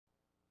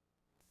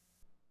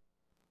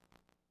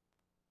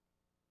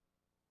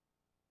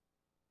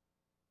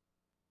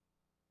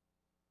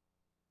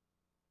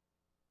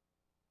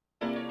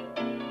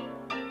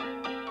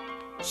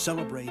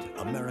celebrate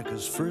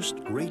America's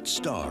first great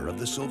star of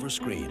the silver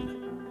screen.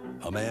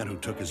 A man who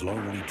took his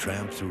lonely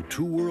tramp through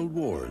 2 world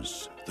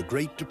wars, the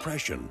Great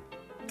Depression,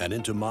 and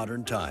into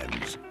modern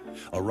times.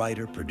 A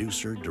writer,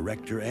 producer,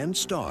 director, and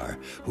star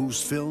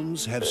whose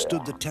films have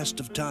stood the test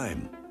of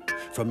time.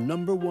 From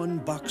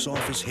 #1 box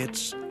office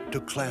hits to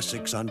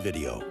classics on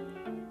video.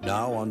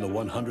 Now, on the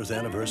 100th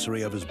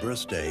anniversary of his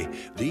birthday,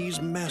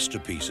 these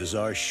masterpieces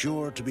are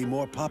sure to be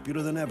more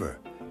popular than ever.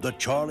 The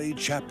Charlie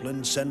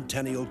Chaplin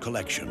Centennial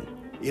Collection.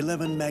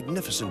 11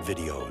 magnificent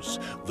videos,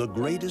 the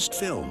greatest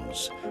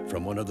films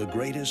from one of the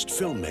greatest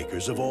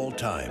filmmakers of all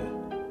time.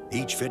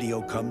 Each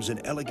video comes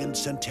in elegant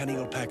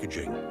Centennial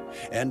packaging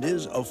and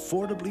is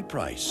affordably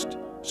priced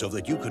so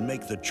that you can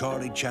make the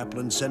Charlie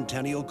Chaplin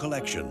Centennial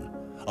Collection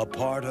a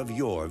part of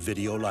your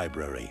video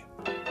library.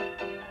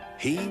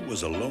 He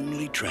was a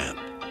lonely tramp.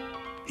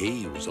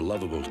 He was a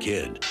lovable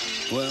kid.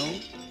 Well,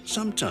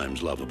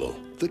 sometimes lovable.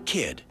 The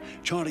Kid,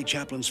 Charlie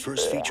Chaplin's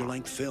first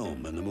feature-length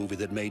film and the movie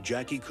that made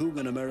Jackie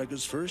Coogan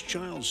America's first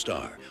child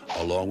star,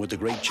 along with the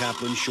great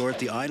Chaplin short,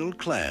 The Idle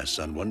Class,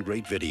 on one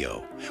great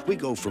video. We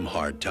go from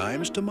hard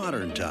times to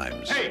modern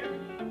times. Hey!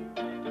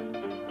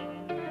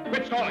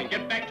 Quit stalling,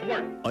 get back to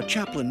work. A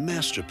Chaplin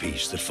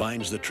masterpiece that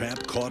finds the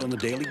tramp caught on the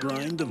daily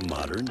grind of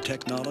modern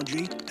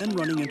technology and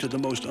running into the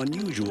most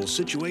unusual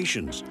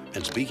situations.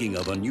 And speaking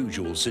of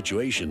unusual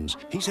situations,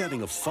 he's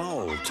having a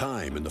foul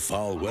time in the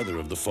foul weather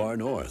of the far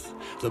north.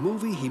 The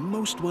movie he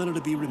most wanted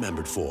to be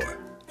remembered for.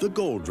 The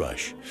Gold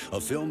Rush, a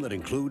film that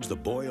includes the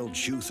boiled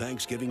shoe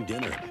Thanksgiving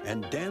dinner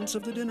and Dance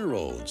of the Dinner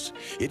Rolls.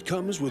 It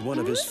comes with one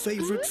of his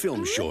favorite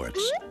film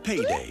shorts,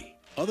 Payday.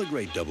 Other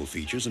great double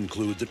features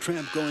include the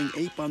tramp going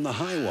ape on the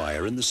high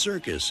wire in the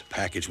circus,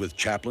 packaged with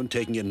Chaplin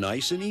taking it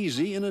nice and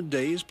easy in A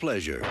Day's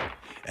Pleasure.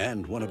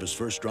 And one of his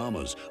first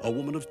dramas, A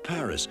Woman of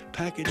Paris,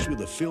 packaged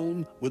with a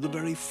film with a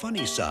very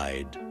funny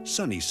side,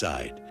 Sunny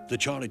Side. The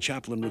Charlie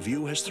Chaplin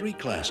Review has 3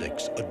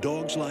 classics, A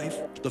Dog's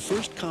Life, the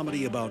first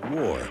comedy about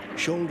war,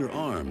 Shoulder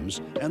Arms,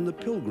 and The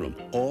Pilgrim,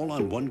 all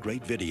on one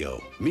great video.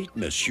 Meet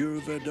Monsieur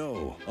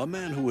Verdot, a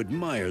man who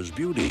admires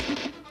beauty,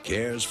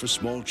 cares for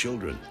small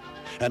children,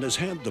 and has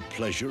had the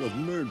pleasure of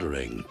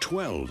murdering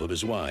 12 of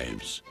his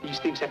wives. These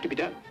things have to be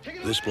done.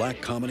 This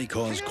black comedy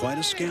caused quite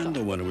a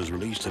scandal when it was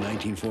released in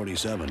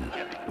 1947.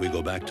 We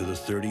go back to the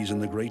 30s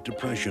and the Great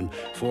Depression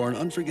for an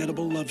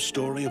unforgettable love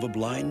story of a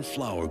blind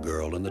flower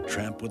girl and the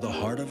tramp with a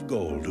heart of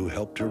gold who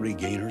helped her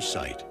regain her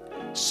sight.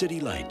 City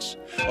Lights,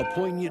 a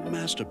poignant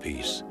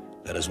masterpiece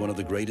that is one of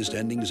the greatest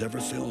endings ever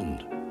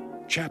filmed.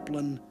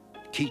 Chaplin,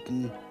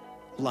 Keaton,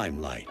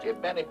 Limelight.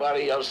 If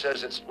anybody else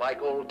says it's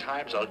like old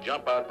times, I'll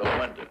jump out the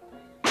window.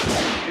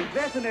 Is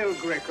that an El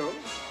Greco?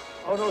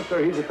 Oh, no,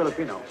 sir, he's a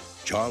Filipino.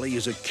 Charlie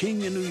is a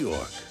king in New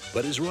York,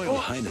 but His Royal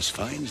Highness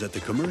finds that the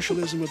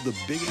commercialism of the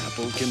Big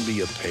Apple can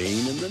be a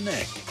pain in the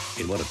neck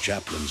in one of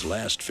Chaplin's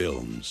last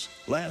films.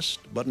 Last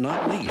but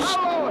not least.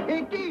 Oh,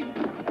 Hickey!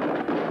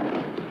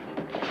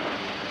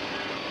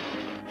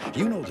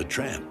 You know the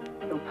tramp.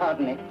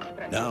 Pardon me.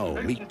 Now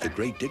meet the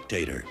great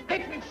dictator.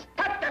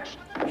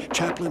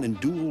 Chaplin in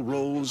dual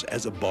roles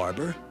as a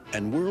barber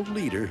and world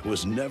leader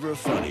was never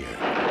funnier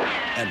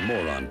and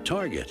more on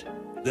target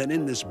than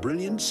in this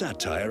brilliant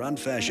satire on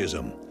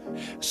fascism.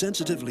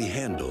 Sensitively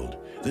handled,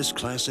 this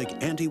classic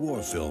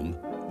anti-war film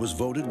was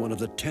voted one of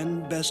the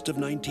 10 best of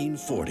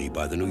 1940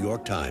 by the New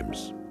York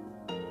Times.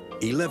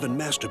 11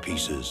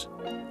 masterpieces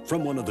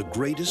from one of the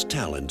greatest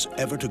talents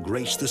ever to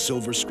grace the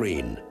silver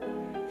screen.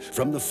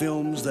 From the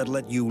films that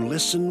let you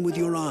listen with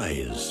your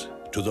eyes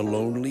to the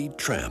lonely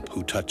tramp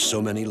who touched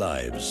so many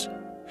lives.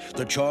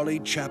 The Charlie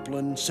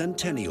Chaplin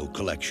Centennial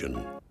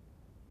Collection.